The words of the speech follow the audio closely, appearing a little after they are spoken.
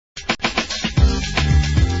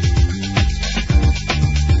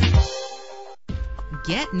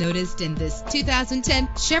get noticed in this 2010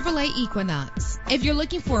 Chevrolet Equinox. If you're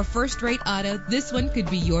looking for a first-rate auto, this one could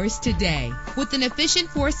be yours today. With an efficient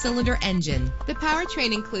 4-cylinder engine, the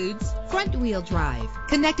powertrain includes front-wheel drive,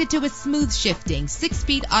 connected to a smooth shifting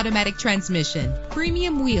 6-speed automatic transmission.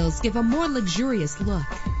 Premium wheels give a more luxurious look.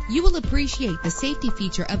 You will appreciate the safety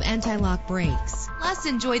feature of anti-lock brakes. Plus,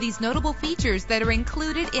 enjoy these notable features that are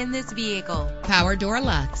included in this vehicle: power door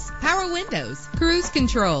locks, power windows, cruise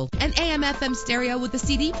control, an AM/FM stereo with a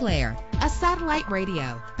CD player, a satellite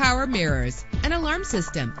radio, power mirrors, an alarm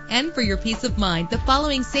system. And for your peace of mind, the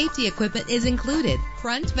following safety equipment is included: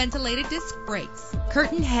 front ventilated disc brakes,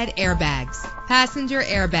 curtain head airbags, passenger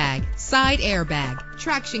airbag, side airbag,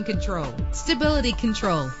 traction control, stability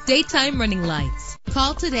control, daytime running lights.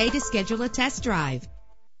 Call today to schedule a test drive.